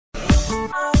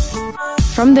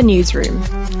From the newsroom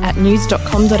at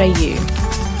news.com.au.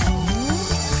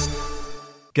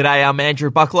 G'day, I'm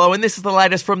Andrew Bucklow and this is the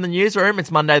latest from the newsroom.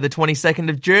 It's Monday the 22nd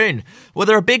of June. Well,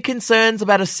 there are big concerns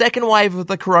about a second wave of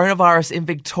the coronavirus in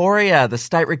Victoria. The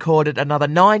state recorded another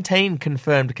 19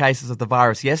 confirmed cases of the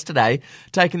virus yesterday,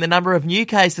 taking the number of new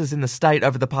cases in the state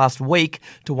over the past week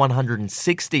to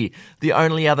 160. The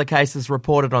only other cases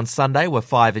reported on Sunday were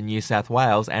 5 in New South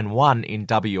Wales and 1 in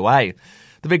WA.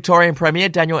 The Victorian Premier,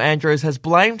 Daniel Andrews, has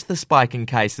blamed the spike in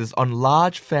cases on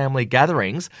large family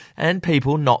gatherings and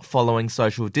people not following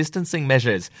social distancing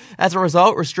measures. As a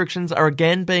result, restrictions are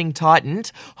again being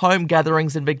tightened. Home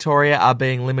gatherings in Victoria are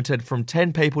being limited from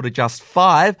 10 people to just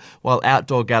 5, while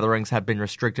outdoor gatherings have been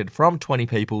restricted from 20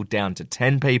 people down to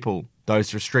 10 people.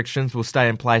 Those restrictions will stay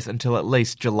in place until at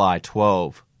least July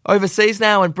 12. Overseas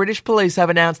now, and British police have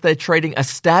announced they're treating a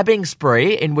stabbing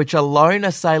spree in which a lone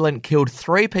assailant killed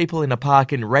 3 people in a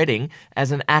park in Reading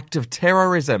as an act of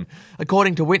terrorism.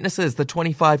 According to witnesses, the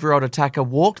 25-year-old attacker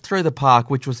walked through the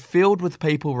park, which was filled with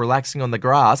people relaxing on the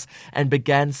grass, and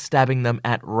began stabbing them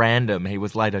at random. He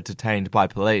was later detained by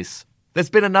police. There's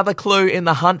been another clue in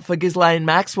the hunt for Ghislaine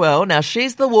Maxwell. Now,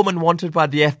 she's the woman wanted by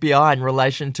the FBI in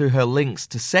relation to her links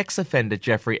to sex offender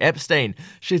Jeffrey Epstein.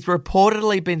 She's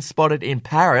reportedly been spotted in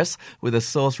Paris, with a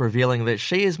source revealing that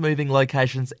she is moving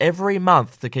locations every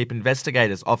month to keep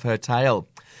investigators off her tail.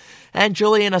 And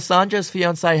Julian Assange's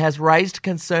fiancée has raised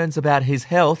concerns about his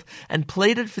health and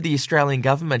pleaded for the Australian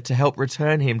government to help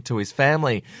return him to his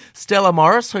family. Stella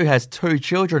Morris, who has 2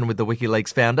 children with the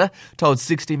WikiLeaks founder, told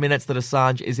 60 Minutes that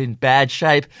Assange is in bad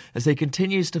shape as he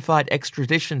continues to fight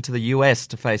extradition to the US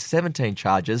to face 17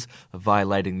 charges of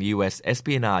violating the US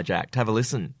Espionage Act. Have a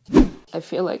listen. I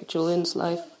feel like Julian's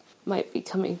life might be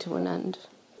coming to an end.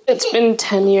 It's been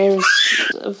 10 years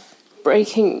of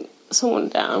breaking someone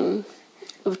down,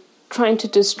 trying to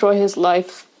destroy his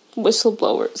life,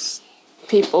 whistleblowers,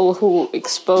 people who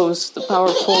expose the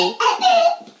powerful,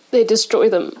 they destroy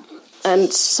them.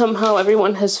 And somehow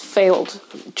everyone has failed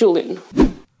Julian.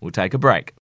 We'll take a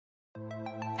break.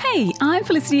 Hey, I'm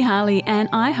Felicity Harley and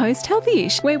I host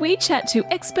Healthyish, where we chat to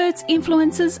experts,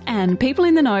 influencers and people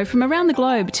in the know from around the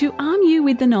globe to arm you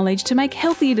with the knowledge to make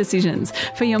healthier decisions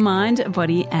for your mind,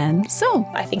 body and soul.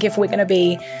 I think if we're going to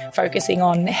be focusing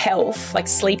on health, like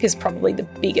sleep is probably the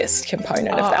biggest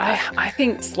component of that. I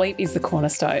think sleep is the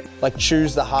cornerstone. Like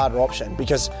choose the harder option,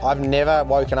 because I've never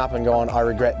woken up and gone, I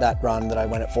regret that run that I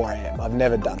went at 4 a.m. I've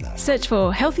never done that. Search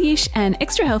for Healthyish and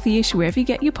Extra Healthyish wherever you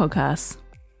get your podcasts.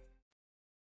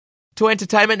 To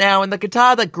entertainment now, and the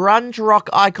guitar that grunge rock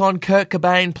icon Kurt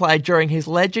Cobain played during his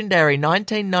legendary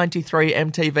 1993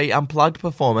 MTV Unplugged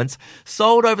performance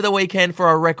sold over the weekend for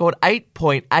a record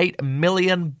 $8.8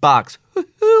 million.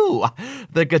 Woohoo!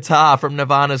 The guitar from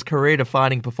Nirvana's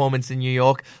career-defining performance in New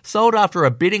York sold after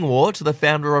a bidding war to the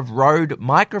founder of Rode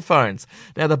Microphones.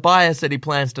 Now, the buyer said he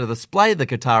plans to display the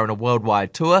guitar on a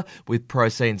worldwide tour, with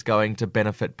proceeds going to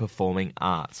benefit performing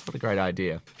arts. What a great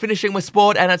idea. Finishing with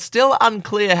sport, and it's still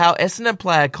unclear how Essendon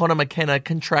player Conor McKenna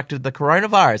contracted the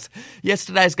coronavirus.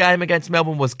 Yesterday's game against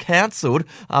Melbourne was cancelled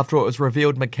after it was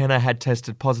revealed McKenna had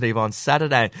tested positive on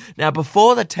Saturday. Now,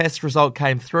 before the test result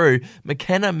came through,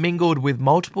 McKenna mingled with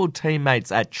multiple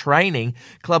teammates at training.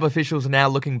 Club officials are now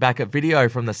looking back at video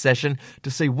from the session to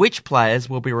see which players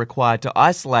will be required to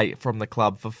isolate from the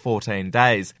club for 14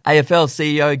 days. AFL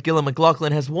CEO Gillon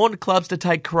McLachlan has warned clubs to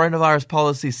take coronavirus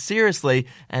policies seriously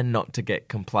and not to get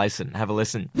complacent. Have a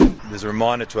listen. There's a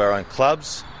reminder to our own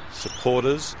clubs,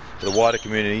 supporters, to the wider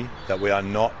community that we are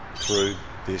not through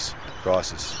this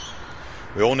crisis.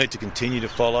 We all need to continue to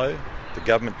follow the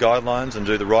government guidelines and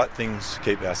do the right things to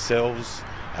keep ourselves,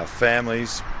 our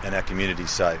families and our communities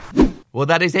safe. Well,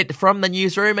 that is it from the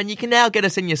newsroom, and you can now get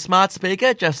us in your smart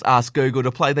speaker. Just ask Google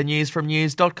to play the news from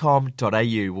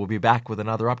news.com.au. We'll be back with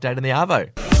another update in the Arvo.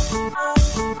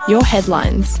 Your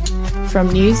headlines from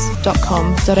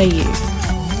news.com.au.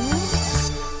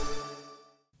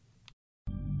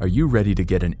 Are you ready to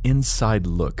get an inside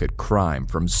look at crime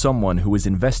from someone who has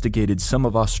investigated some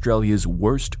of Australia's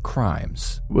worst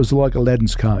crimes? It was like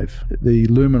Aladdin's Cave. The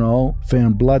luminol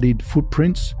found bloodied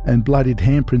footprints and bloodied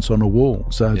handprints on a wall,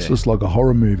 so it's just like a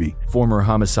horror movie. Former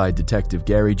homicide detective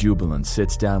Gary Jubilant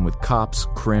sits down with cops,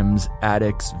 crims,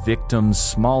 addicts, victims,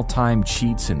 small-time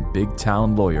cheats and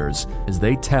big-town lawyers as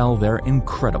they tell their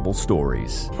incredible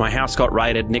stories. My house got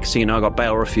raided. Next thing you know, I got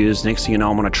bail refused. Next thing you know,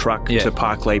 I'm on a truck to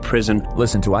Parklea Prison.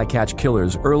 Listen to I Catch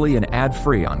Killers early and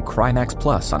ad-free on Crimex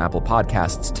Plus on Apple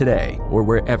Podcasts today or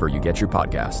wherever you get your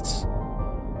podcasts.